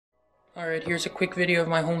Alright, here's a quick video of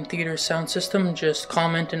my home theater sound system. Just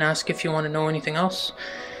comment and ask if you want to know anything else.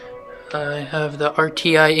 I have the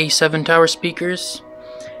RTI A7 tower speakers,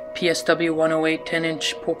 PSW 108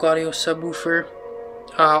 10-inch Polk audio subwoofer.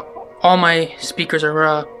 All my speakers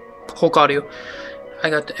are Polk audio. I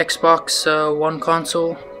got the Xbox One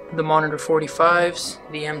Console, the Monitor 45s,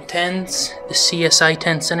 the M10s, the CSI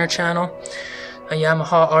 10 center channel, a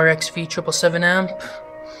Yamaha RXV 777 amp,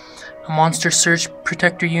 a Monster Surge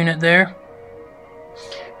protector unit there.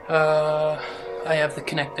 I have the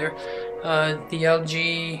Kinect there. The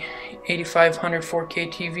LG 8500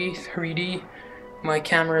 4K TV 3D. My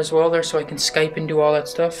camera as well there, so I can Skype and do all that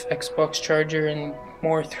stuff. Xbox charger and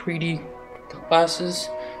more 3D glasses.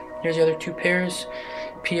 There's the other two pairs.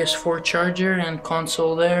 PS4 charger and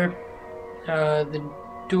console there. The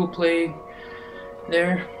dual play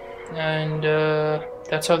there, and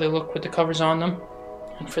that's how they look with the covers on them.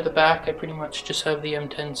 And for the back, I pretty much just have the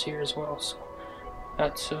M10s here as well, so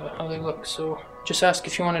that's how they look. So just ask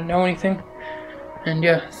if you want to know anything, and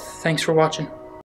yeah, thanks for watching.